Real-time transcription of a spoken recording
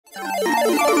Let's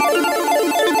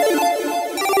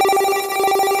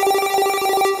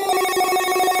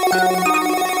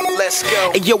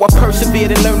go. Hey, yo, I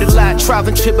persevered and learned a lot. Trials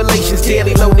and tribulations,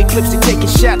 daily loaded clips and taking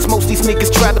shots. Most these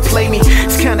niggas try to play me.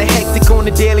 It's kinda hectic on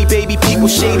the daily, baby. People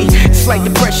shady. It's like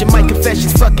depression, my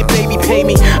confessions. Fuck it, baby, pay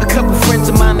me. A couple friends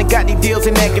of mine that got these deals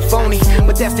and acting phony.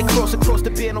 But that's the cross across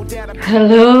the beer, no doubt.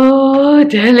 Hello,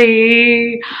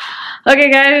 Delhi.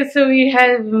 Okay guys, so we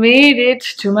have made it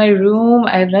to my room.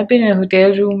 I have not been in a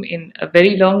hotel room in a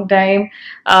very long time.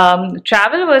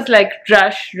 Travel was like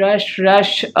rush.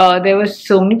 There were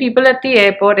so many people at the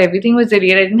airport. Everything was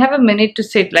delayed. I didn't have a minute to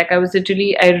sit. Like I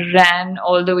ran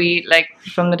all the way, like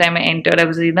from the time I entered. I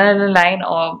was either in a line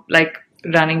or like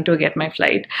running to get my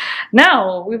flight.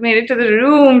 Now we've made it to the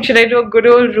room. Should I do a good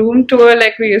old room tour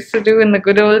like we used to do in the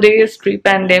good old days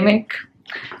pre-pandemic?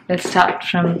 Let's start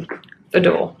from the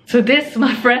door. So this,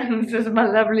 my friends, is my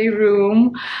lovely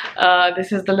room.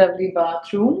 This is the lovely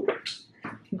bathroom.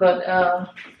 Got a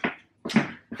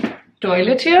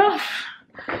toilet here,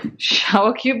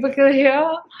 shower cubicle here,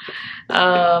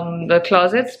 the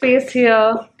closet space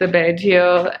here, the bed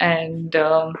here, and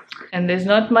there's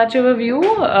not much of a view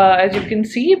as you can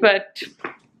see, but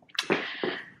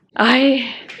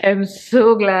I am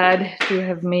so glad to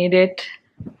have made it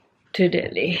to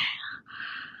Delhi.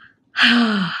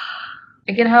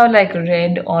 I can have like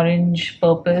red, orange,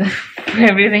 purple,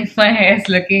 everything my hair is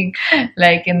looking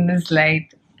like in this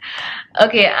light.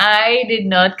 Okay, I did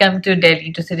not come to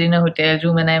Delhi to sit in a hotel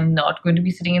room, and I'm not going to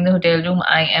be sitting in the hotel room.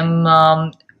 I'm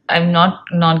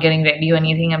not getting ready or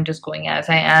anything. I'm just going as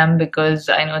I am because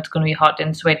I know it's going to be hot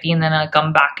and sweaty, and then I'll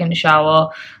come back and shower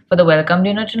for the welcome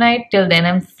dinner tonight. Till then,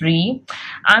 I'm free.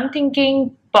 I'm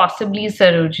thinking possibly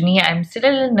Sarojini. I'm still a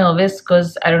little nervous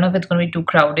because I don't know if it's going to be too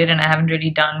crowded, and I haven't really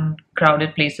done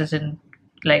crowded places in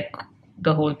like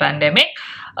the whole pandemic.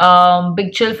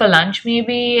 Big Chill for lunch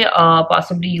maybe,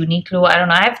 possibly Uniqlo. I don't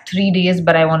know. I have 3 days,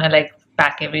 but I want to like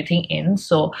pack everything in.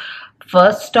 So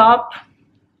first stop,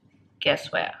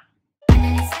 guess where?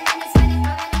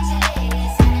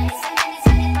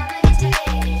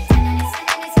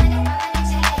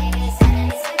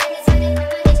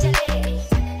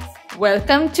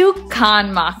 Welcome to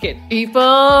Khan Market, people.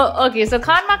 Okay, so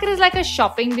Khan Market is like a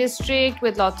shopping district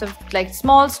with lots of like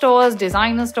small stores,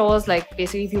 designer stores. Like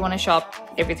basically if you want to shop,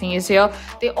 everything is here.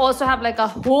 They also have like a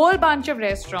whole bunch of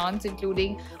restaurants,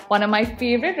 including one of my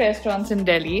favorite restaurants in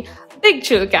Delhi, Big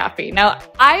Chill Cafe. Now,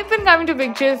 I've been coming to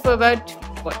Big Chill for about,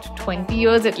 what, 20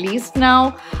 years at least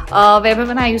now. Wherever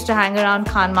when I used to hang around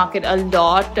Khan Market a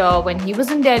lot. When he was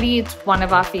in Delhi, it's one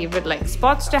of our favorite like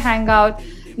spots to hang out.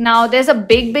 Now, there's a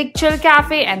big Chill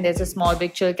Cafe and there's a small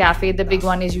Big Chill Cafe. The big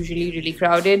one is usually really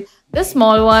crowded. The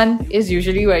small one is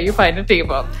usually where you find a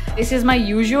table. This is my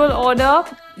usual order.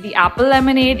 The apple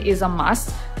lemonade is a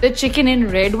must. The chicken in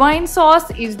red wine sauce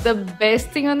is the best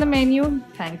thing on the menu.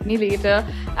 Thank me later.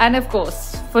 And of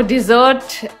course, for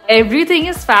dessert, everything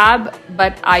is fab,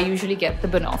 but I usually get the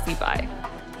banoffee pie.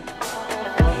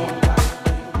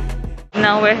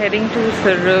 Now we're heading to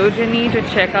Sarojini to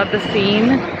check out the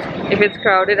scene. If it's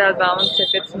crowded, I'll bounce.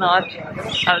 If it's not,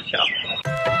 I'll shop.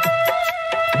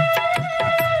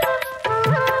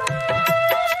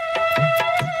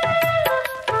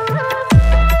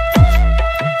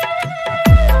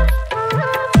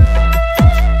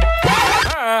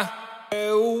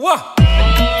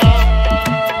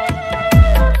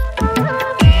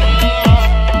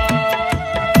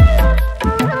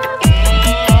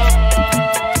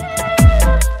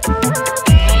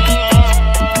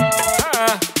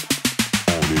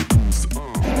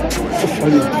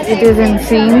 It is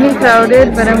insanely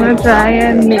crowded, but I'm going to try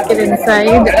and make it inside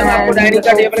and hopefully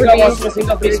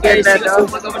we'll get better.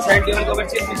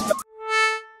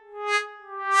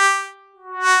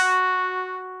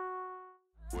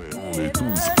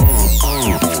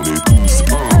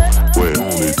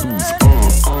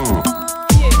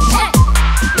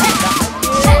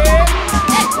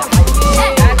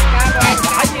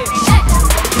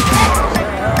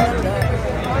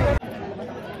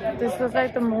 This was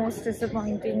like the most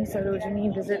disappointing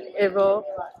Sarojini visit ever.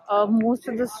 Most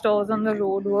of the stores on the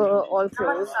road were all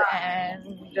closed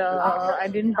and I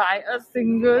didn't buy a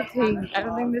single thing. I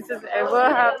don't think this has ever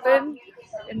happened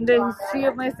in the history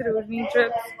of my Sarojini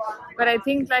trips. But I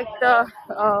think like the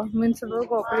municipal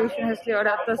corporation has cleared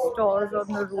out the stores on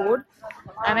the road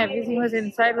and everything was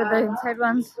inside, but the inside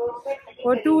ones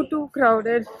were too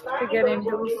crowded to get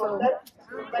into. So nope.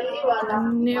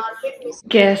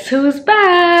 Guess who's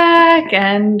back?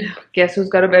 And guess who's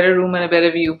got a better room and a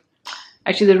better view?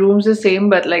 Actually, the room's the same,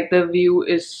 but like the view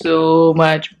is so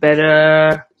much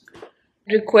better.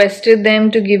 Requested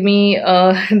them to give me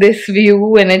this view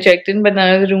when I checked in, but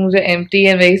none of the rooms were empty,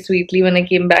 and very sweetly when I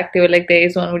came back they were like, there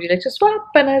is one, would you like to swap?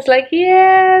 And I was like,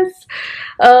 yes.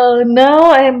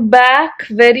 Now I'm back,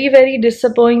 very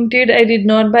disappointed. I did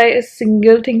not buy a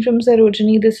single thing from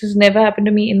Sarojini. This has never happened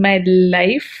to me in my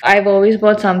life. I've always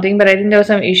bought something, but I think there was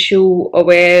some issue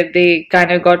where they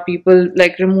kind of got people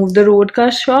like remove the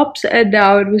roadcast shops, and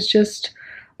now it was just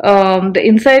the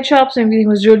inside shops. Everything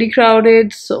was really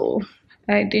crowded, so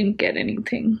I didn't get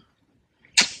anything.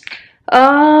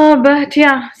 But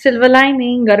yeah, silver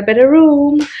lining, got a better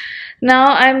room. Now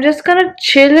I'm just gonna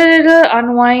chill a little,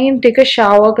 unwind, take a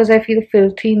shower because I feel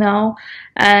filthy now,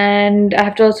 and I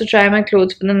have to also try my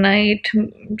clothes for the night.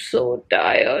 I'm so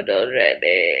tired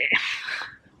already.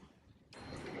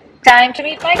 Time to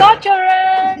meet my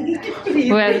godchildren.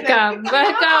 Welcome. You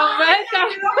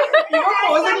were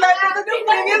posing like in the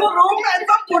previous room, and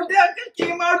some Putte uncle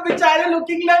came out, bichare,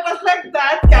 looking like us like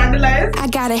that, candlelight. I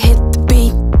gotta hit the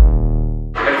beat.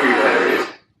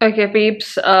 Okay,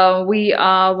 peeps, we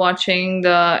are watching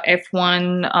the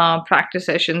F1 practice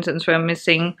session since we're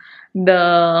missing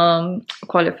the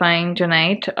qualifying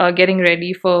tonight. Getting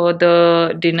ready for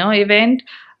the dinner event.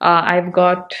 I've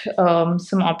got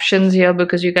some options here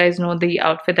because you guys know the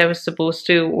outfit I was supposed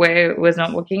to wear was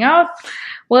not working out.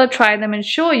 Well, I'll try them and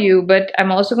show you, but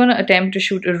I'm also going to attempt to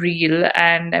shoot a reel,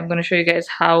 and I'm going to show you guys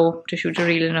how to shoot a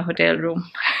reel in a hotel room.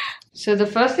 So the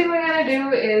first thing we're going to do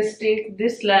is take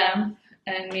this lamp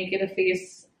and make it a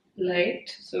face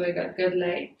light. So we got good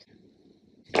light.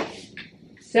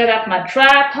 Set up my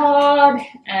tripod,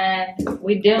 and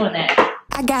we're doing it.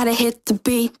 I gotta hit the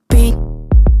beat.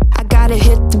 I gotta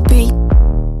hit the beat.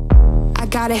 I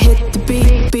gotta hit the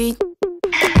beat.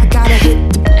 I gotta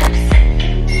hit the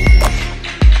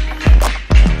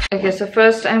Okay, so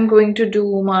first I'm going to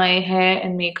do my hair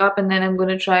and makeup, and then I'm going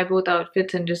to try both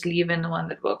outfits and just leave in the one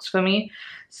that works for me.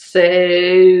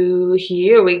 So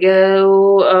here we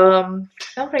go. I'm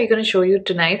not really going to show you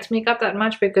tonight's makeup that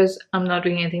much because I'm not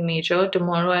doing anything major.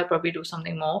 Tomorrow I'll probably do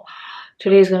something more.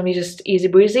 Today is going to be just easy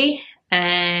breezy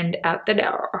and out the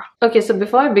door. Okay, so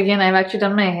before I begin, I've actually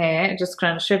done my hair. I just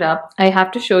scrunched it up. I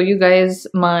have to show you guys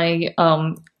my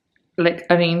like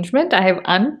arrangement. I have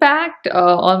unpacked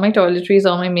all my toiletries,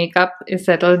 all my makeup is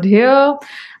settled here.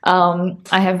 I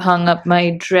have hung up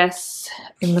my dress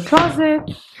in the closet.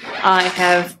 I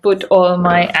have put all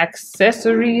my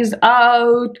accessories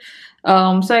out.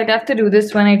 So I'd have to do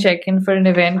this when I check in for an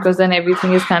event because then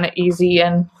everything is kind of easy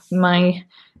and my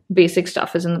basic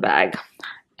stuff is in the bag.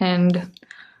 And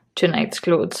tonight's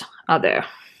clothes are there.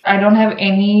 I don't have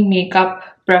any makeup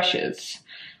brushes.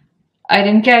 I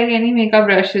didn't carry any makeup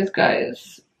brushes,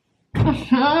 guys.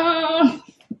 I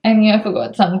knew I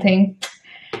forgot something.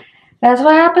 That's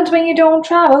what happens when you don't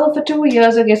travel for 2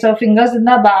 years. Okay, so fingers in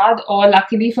the bad, or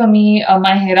luckily for me,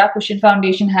 my Hera Cushion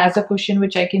Foundation has a cushion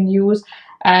which I can use,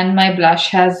 and my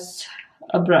blush has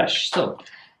a brush. So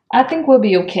I think we'll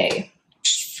be okay.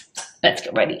 Let's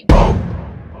get ready.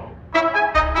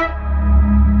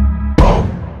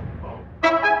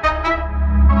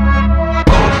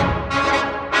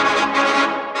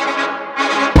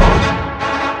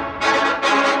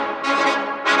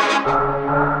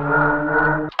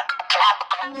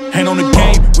 Hand on the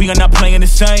game, we are not playing the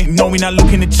same. No, we not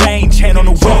looking to change. Hand on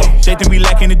the wheel, they think we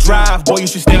lacking the drive. Boy, you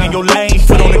should stay in your lane.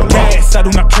 Foot on the gas, I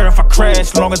do not care if I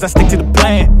crash, long as I stick to the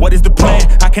plan. What is the plan?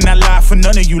 I cannot lie for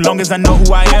none of you, long as I know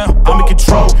who I am. I'm in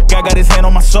control, God got his hand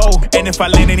on my soul. And if I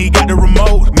land and he got the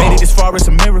remote, made it this far, it's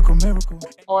a miracle.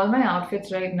 All my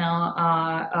outfits right now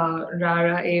are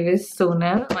Rara Avis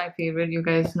Sonal, my favorite, you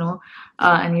guys know.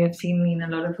 And you have seen me in a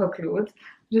lot of her clothes.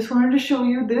 Just wanted to show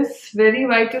you this very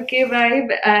Y2K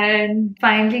vibe, and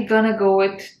finally gonna go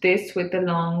with this with the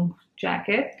long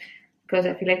jacket because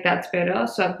I feel like that's better.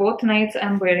 So both nights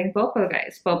I'm wearing purple,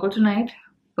 guys. Purple tonight,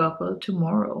 purple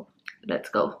tomorrow. Let's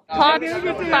go. Hot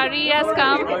Pari has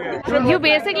come. You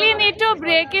basically need to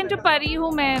break into Pari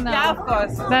Hu Main now. Yeah, of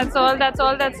course. That's all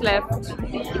that's left.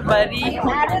 Pari.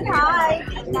 Hi.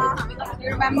 You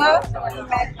remember?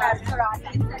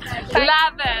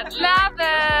 Love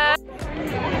it.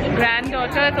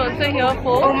 Granddaughter is also here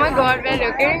for. Oh my god, we're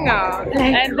looking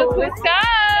And look who's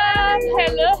come.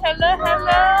 Hello.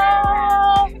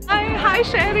 Hi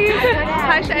Sherry.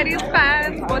 Hi Sherry's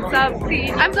fans. What's up?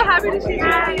 See, I'm so happy to see you.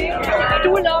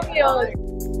 2 long years.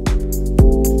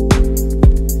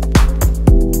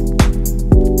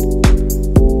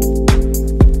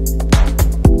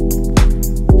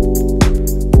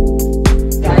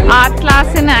 Art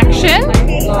class in action.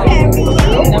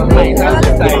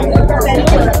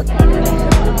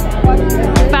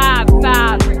 Fab.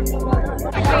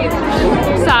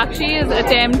 Sakshi is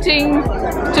attempting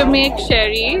to make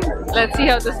sherry. Let's see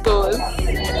how this goes.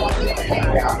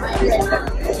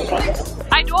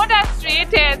 I don't have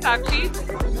straight hair, Sakshi.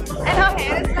 And her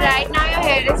hair is right now. Your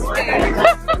hair is straight.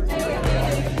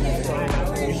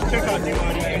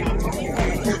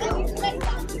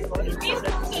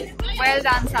 Well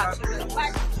done, Sakshi.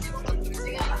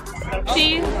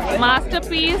 She's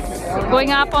masterpiece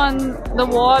going up on the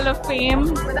wall of fame.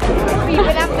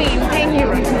 People are painting you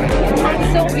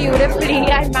so beautifully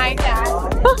at my dad.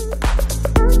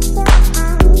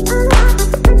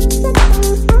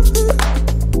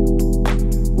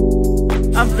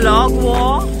 A vlog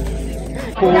war.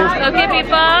 Okay,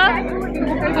 people.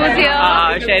 Who's here?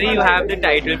 Sherry, you have the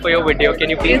title for your video. Can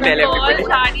you please tell everybody?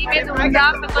 Shadi mein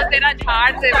doonga because there are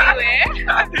jhads everywhere.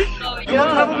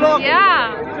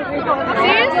 Yeah.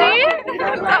 See?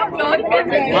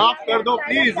 माफ कर दो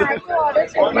please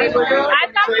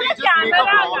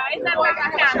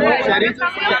Sherry,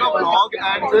 just make a vlog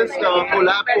and just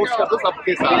collab post कर दो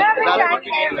सबके साथ. That's what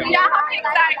we need.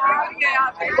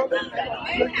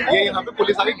 ये यहाँ पे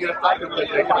पुलिस आके गिरफ्तार करने लग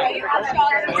जाएगी.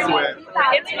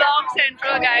 It's Vlog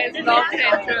Central, guys. Vlog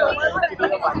Central.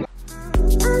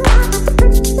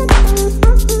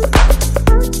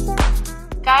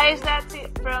 Guys, that's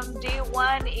it from day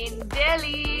 1 in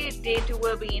Delhi. Day 2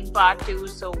 will be in part 2,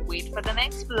 so wait for the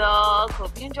next vlog.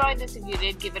 Hope you enjoyed this. If you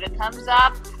did, give it a thumbs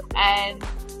up and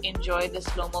enjoy the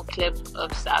slow-mo clip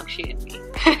of Sakshi and me.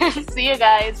 See you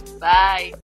guys. Bye.